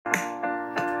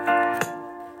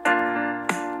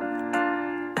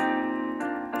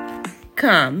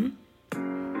Come,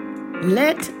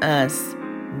 let us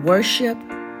worship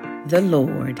the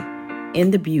Lord in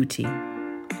the beauty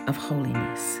of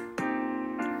holiness.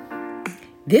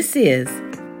 This is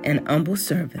an humble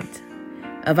servant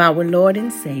of our Lord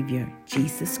and Savior,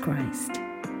 Jesus Christ,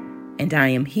 and I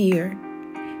am here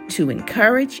to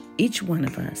encourage each one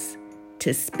of us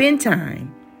to spend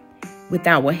time with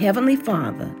our Heavenly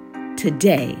Father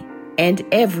today and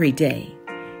every day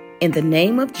in the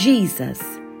name of Jesus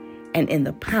and in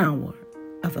the power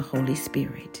of the Holy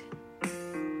Spirit.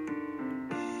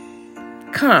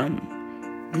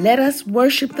 Come, let us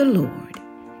worship the Lord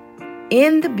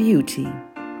in the beauty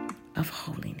of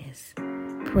holiness.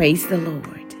 Praise the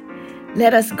Lord.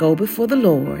 Let us go before the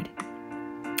Lord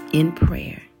in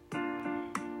prayer.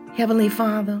 Heavenly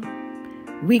Father,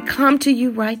 we come to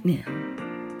you right now,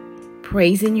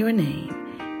 praising your name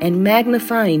and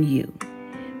magnifying you.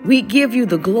 We give you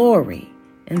the glory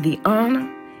and the honor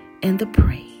and the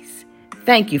praise.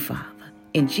 Thank you, Father.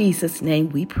 In Jesus' name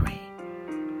we pray.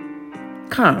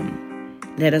 Come,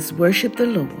 let us worship the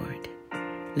Lord.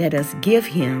 Let us give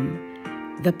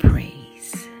him the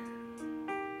praise.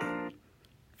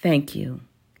 Thank you.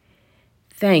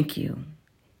 Thank you.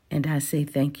 And I say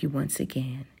thank you once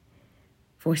again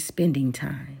for spending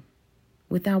time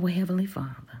with our Heavenly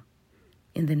Father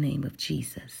in the name of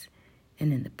Jesus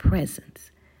and in the presence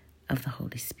of the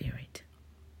Holy Spirit.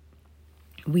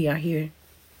 We are here.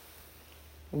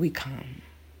 We come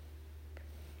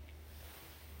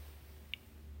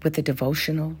with a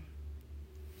devotional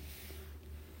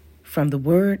from the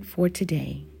Word for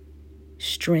today,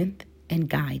 strength and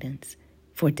guidance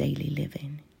for daily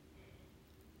living.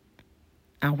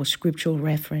 Our scriptural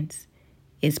reference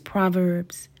is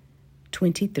Proverbs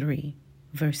 23,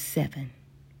 verse 7.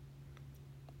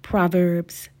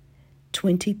 Proverbs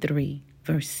 23,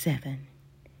 verse 7.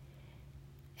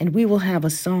 And we will have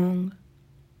a song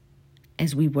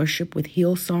as we worship with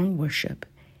Hillsong Worship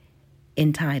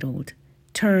entitled,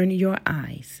 Turn Your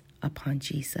Eyes Upon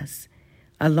Jesus,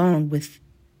 along with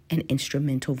an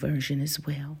instrumental version as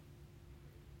well.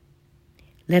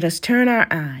 Let us turn our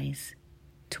eyes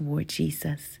toward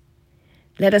Jesus.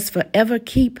 Let us forever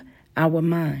keep our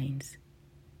minds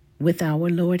with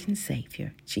our Lord and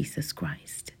Savior, Jesus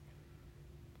Christ.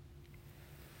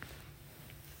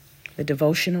 The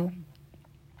devotional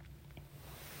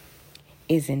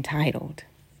is entitled,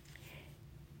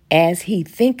 As He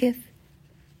Thinketh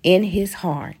in His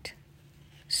Heart,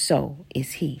 So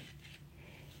Is He.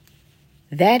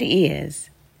 That is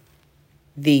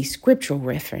the scriptural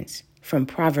reference from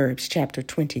Proverbs chapter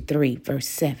 23, verse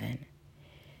 7.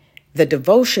 The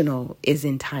devotional is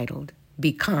entitled,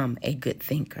 Become a Good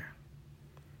Thinker.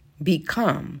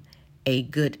 Become a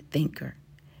good thinker.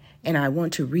 And I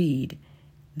want to read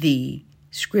the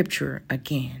scripture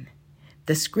again.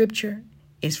 The scripture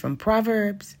is from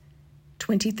Proverbs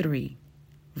 23,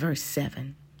 verse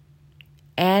 7.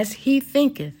 As he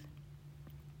thinketh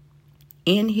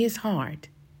in his heart,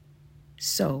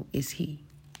 so is he.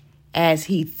 As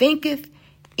he thinketh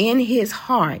in his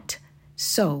heart,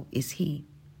 so is he.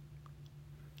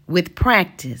 With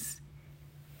practice,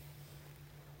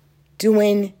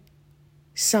 doing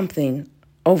something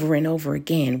over and over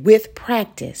again, with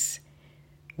practice,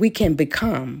 we can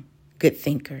become good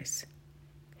thinkers.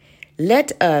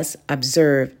 Let us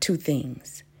observe two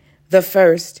things. The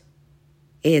first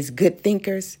is good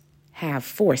thinkers have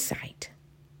foresight.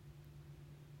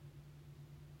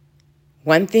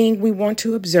 One thing we want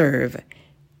to observe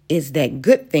is that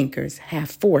good thinkers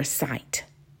have foresight.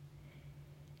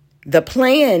 The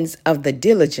plans of the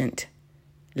diligent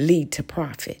lead to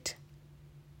profit.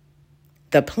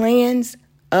 The plans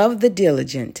of the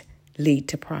diligent lead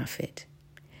to profit.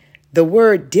 The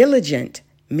word diligent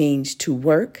means to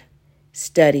work,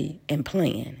 study, and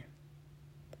plan.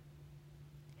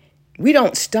 We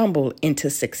don't stumble into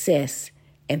success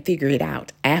and figure it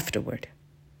out afterward.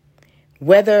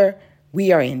 Whether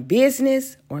we are in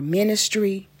business or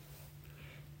ministry,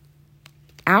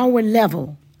 our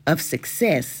level of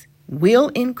success will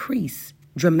increase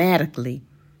dramatically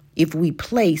if we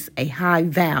place a high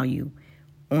value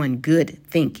on good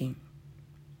thinking.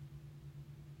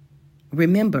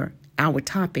 Remember, our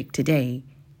topic today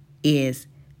is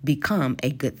become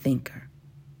a good thinker.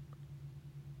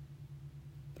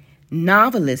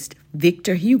 Novelist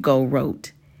Victor Hugo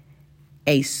wrote,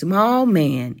 "A small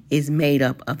man is made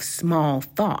up of small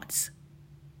thoughts."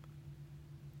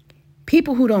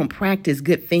 People who don't practice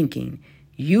good thinking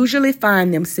usually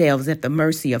find themselves at the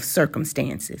mercy of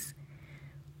circumstances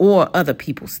or other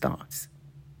people's thoughts.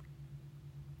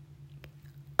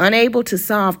 Unable to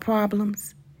solve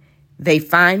problems, they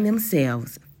find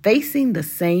themselves facing the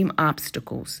same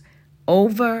obstacles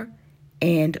over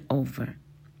and over.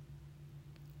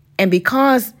 And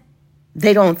because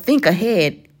they don't think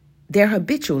ahead, they're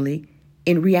habitually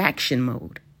in reaction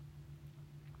mode.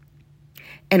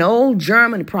 An old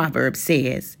German proverb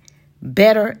says,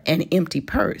 "Better an empty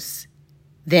purse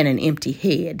than an empty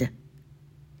head."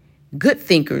 Good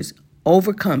thinkers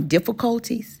overcome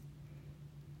difficulties,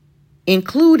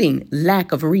 including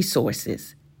lack of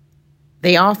resources.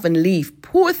 They often leave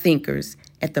poor thinkers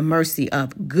at the mercy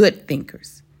of good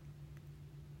thinkers.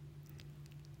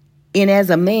 In As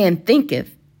a Man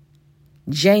Thinketh,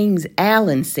 James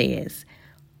Allen says,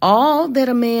 "All that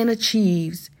a man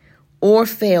achieves or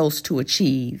fails to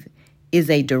achieve is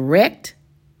a direct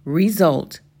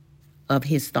result of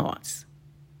his thoughts."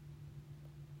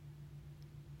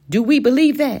 Do we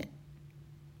believe that?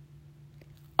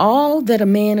 All that a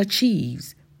man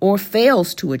achieves or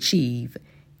fails to achieve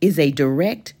is a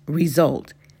direct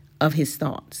result of his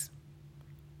thoughts.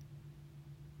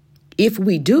 If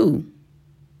we do,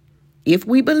 if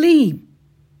we believe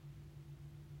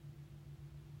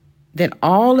that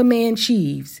all a man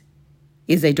achieves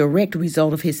is a direct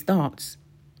result of his thoughts,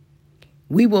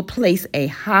 we will place a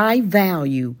high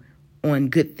value on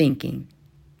good thinking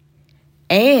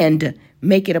and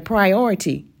make it a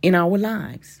priority in our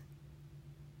lives.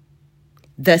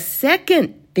 The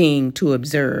second thing to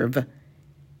observe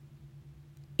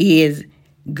is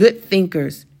good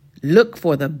thinkers look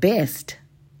for the best,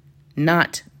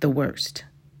 not the worst.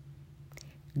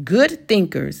 Good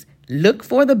thinkers look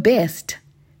for the best,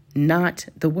 not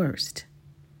the worst.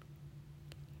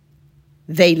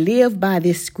 They live by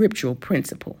this scriptural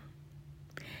principle.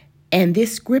 And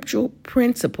this scriptural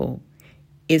principle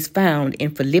is found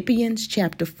in Philippians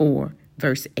chapter 4,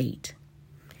 verse 8.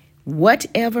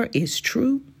 Whatever is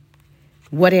true,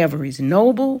 whatever is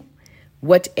noble,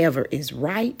 whatever is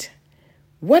right,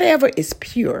 whatever is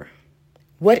pure,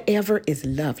 whatever is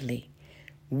lovely,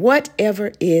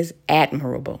 whatever is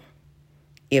admirable,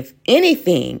 if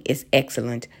anything is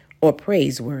excellent or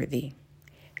praiseworthy,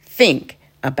 think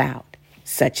about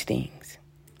such things.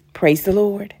 Praise the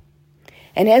Lord.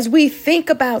 And as we think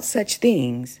about such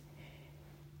things,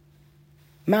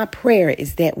 my prayer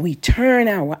is that we turn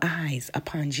our eyes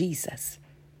upon Jesus.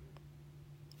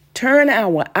 Turn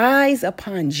our eyes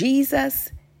upon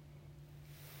Jesus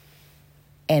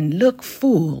and look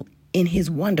full in his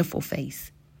wonderful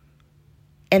face.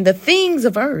 And the things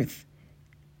of earth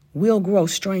will grow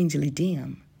strangely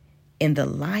dim in the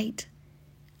light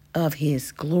of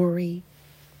his glory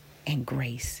and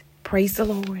grace. Praise the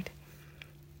Lord.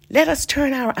 Let us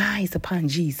turn our eyes upon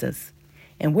Jesus.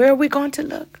 And where are we going to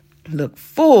look? Look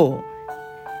full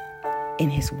in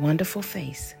his wonderful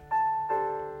face.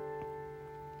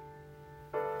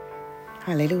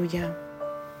 Hallelujah.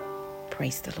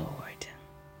 Praise the Lord.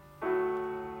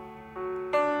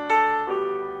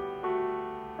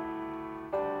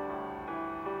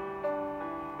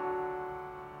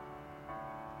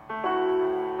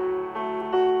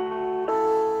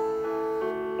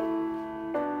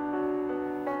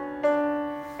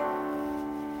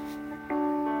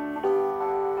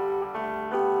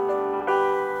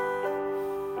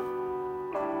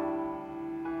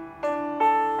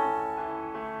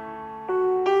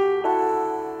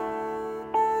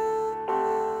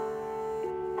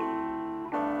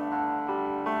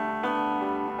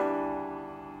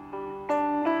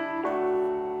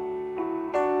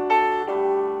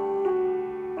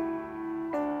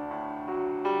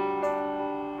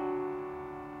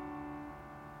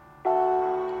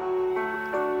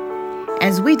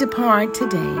 As we depart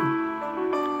today,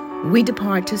 we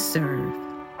depart to serve.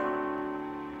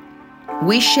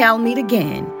 We shall meet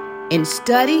again in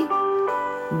study,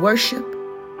 worship,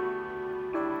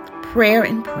 prayer,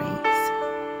 and praise.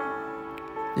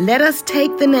 Let us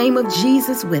take the name of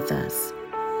Jesus with us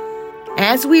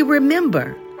as we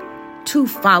remember to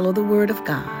follow the word of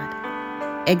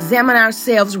God. Examine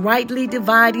ourselves, rightly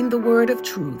dividing the word of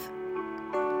truth.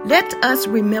 Let us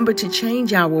remember to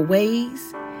change our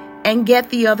ways and get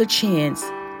the other chance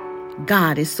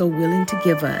God is so willing to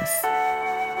give us.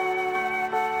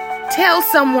 Tell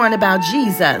someone about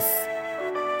Jesus.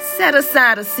 Set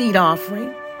aside a seed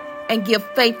offering and give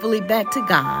faithfully back to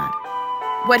God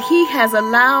what he has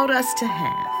allowed us to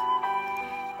have.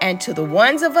 And to the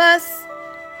ones of us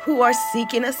who are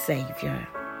seeking a Savior,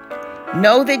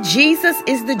 know that Jesus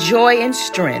is the joy and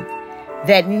strength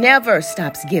that never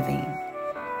stops giving.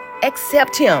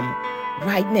 Accept him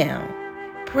right now.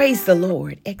 Praise the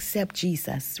Lord. Accept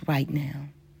Jesus right now.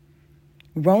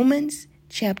 Romans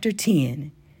chapter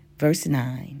 10, verse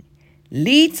 9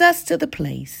 leads us to the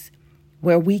place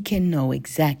where we can know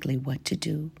exactly what to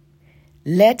do.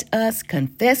 Let us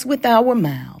confess with our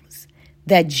mouths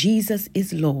that Jesus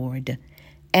is Lord,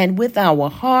 and with our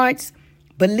hearts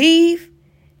believe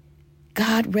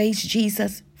God raised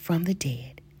Jesus from the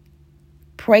dead.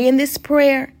 Pray in this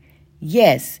prayer.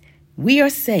 Yes, we are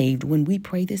saved when we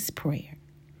pray this prayer.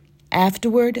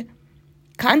 Afterward,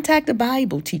 contact a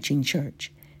Bible teaching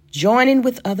church. Join in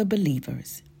with other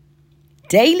believers.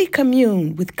 Daily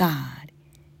commune with God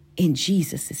in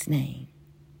Jesus' name.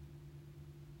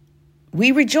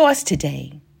 We rejoice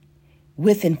today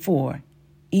with and for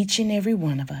each and every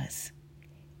one of us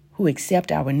who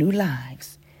accept our new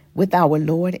lives with our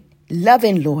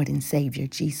loving Lord and Savior,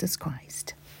 Jesus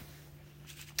Christ.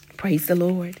 Praise the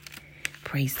Lord.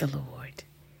 Praise the Lord.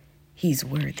 He's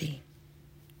worthy.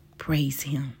 Praise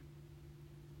him.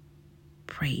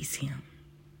 Praise him.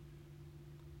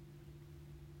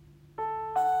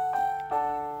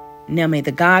 Now may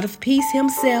the God of peace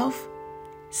himself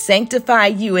sanctify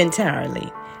you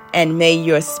entirely, and may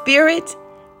your spirit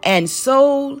and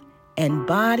soul and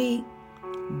body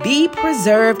be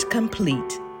preserved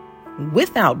complete,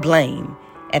 without blame,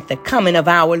 at the coming of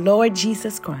our Lord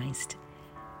Jesus Christ.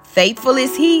 Faithful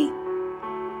is he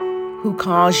who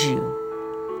calls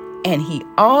you, and he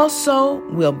also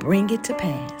will bring it to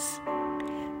pass.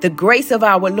 The grace of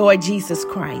our Lord Jesus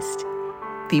Christ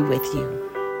be with you.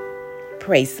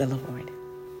 Praise the Lord.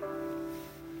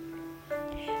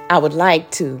 I would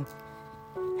like to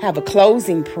have a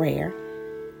closing prayer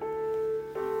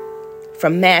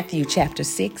from Matthew chapter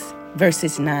 6,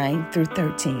 verses 9 through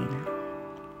 13.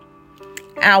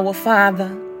 Our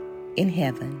Father in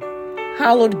heaven,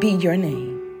 hallowed be your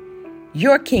name.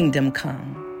 Your kingdom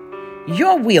come.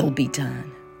 Your will be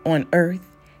done on earth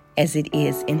as it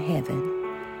is in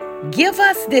heaven. Give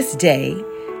us this day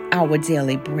our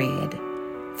daily bread.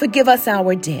 Forgive us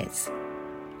our debts,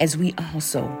 as we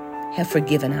also have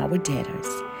forgiven our debtors.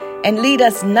 And lead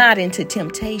us not into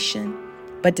temptation,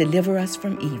 but deliver us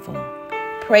from evil.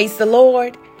 Praise the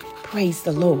Lord. Praise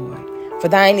the Lord. For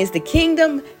thine is the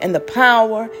kingdom and the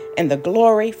power and the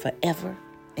glory forever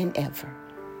and ever.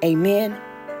 Amen.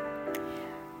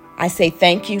 I say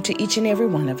thank you to each and every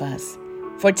one of us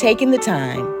for taking the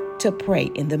time to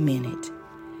pray in the minute,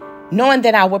 knowing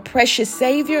that our precious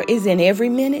Savior is in every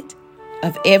minute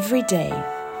of every day.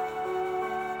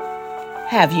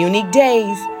 Have unique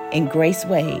days in grace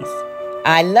ways.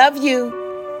 I love you.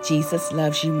 Jesus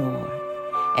loves you more.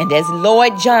 And as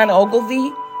Lord John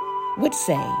Ogilvie would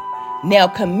say, now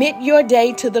commit your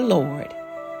day to the Lord.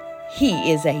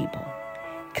 He is able.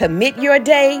 Commit your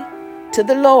day to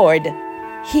the Lord.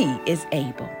 He is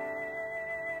able.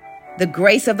 The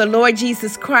grace of the Lord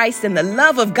Jesus Christ and the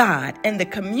love of God and the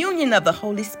communion of the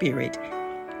Holy Spirit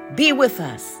be with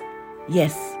us.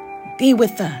 Yes, be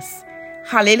with us.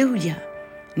 Hallelujah.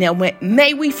 Now,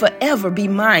 may we forever be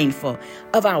mindful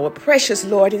of our precious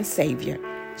Lord and Savior,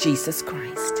 Jesus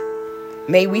Christ.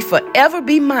 May we forever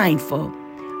be mindful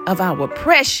of our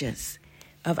precious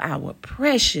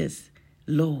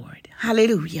Lord.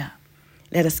 Hallelujah.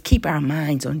 Let us keep our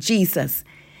minds on Jesus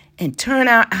and turn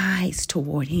our eyes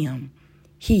toward him.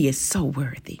 He is so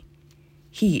worthy.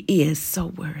 He is so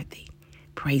worthy.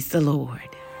 Praise the Lord.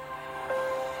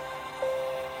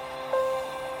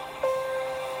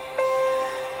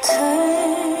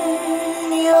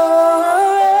 Turn your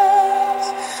eyes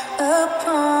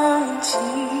upon Jesus.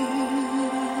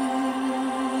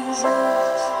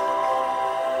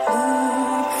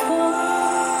 Look full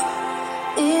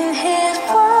in his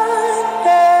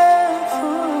wonderful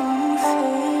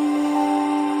face,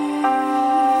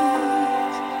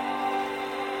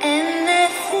 and the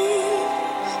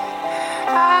things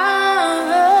of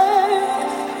earth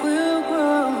will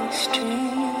grow strangely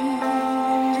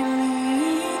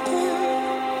dim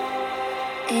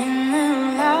in the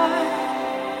light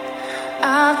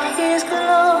of his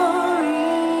glory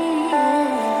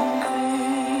and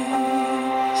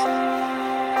grace.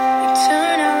 We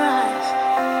turn our eyes,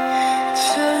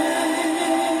 turn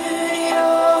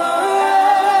your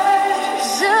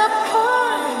eyes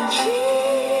upon Jesus.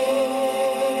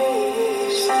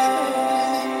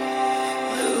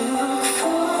 Look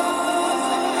full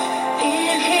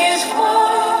in his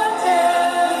wonderful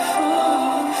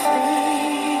face,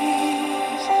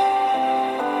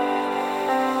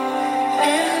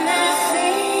 and the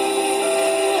things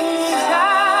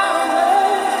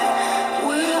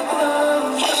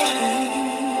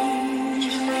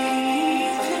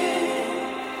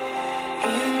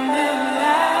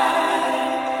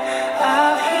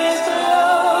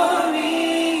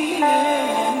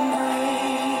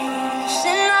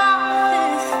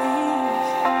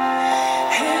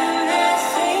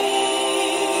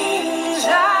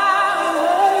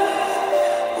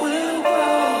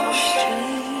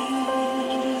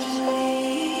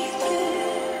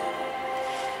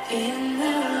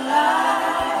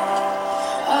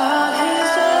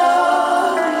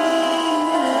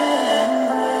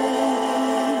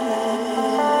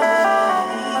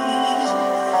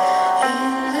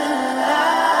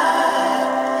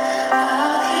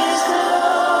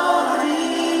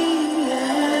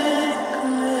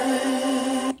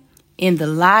in the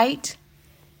light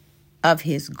of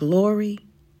his glory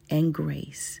and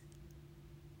grace.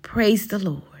 Praise the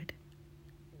Lord.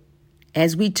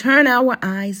 As we turn our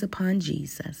eyes upon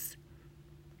Jesus,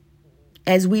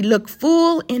 as we look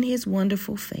full in his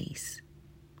wonderful face,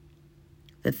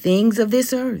 the things of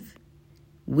this earth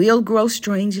will grow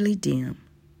strangely dim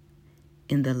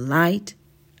in the light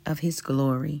of his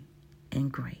glory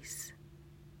and grace.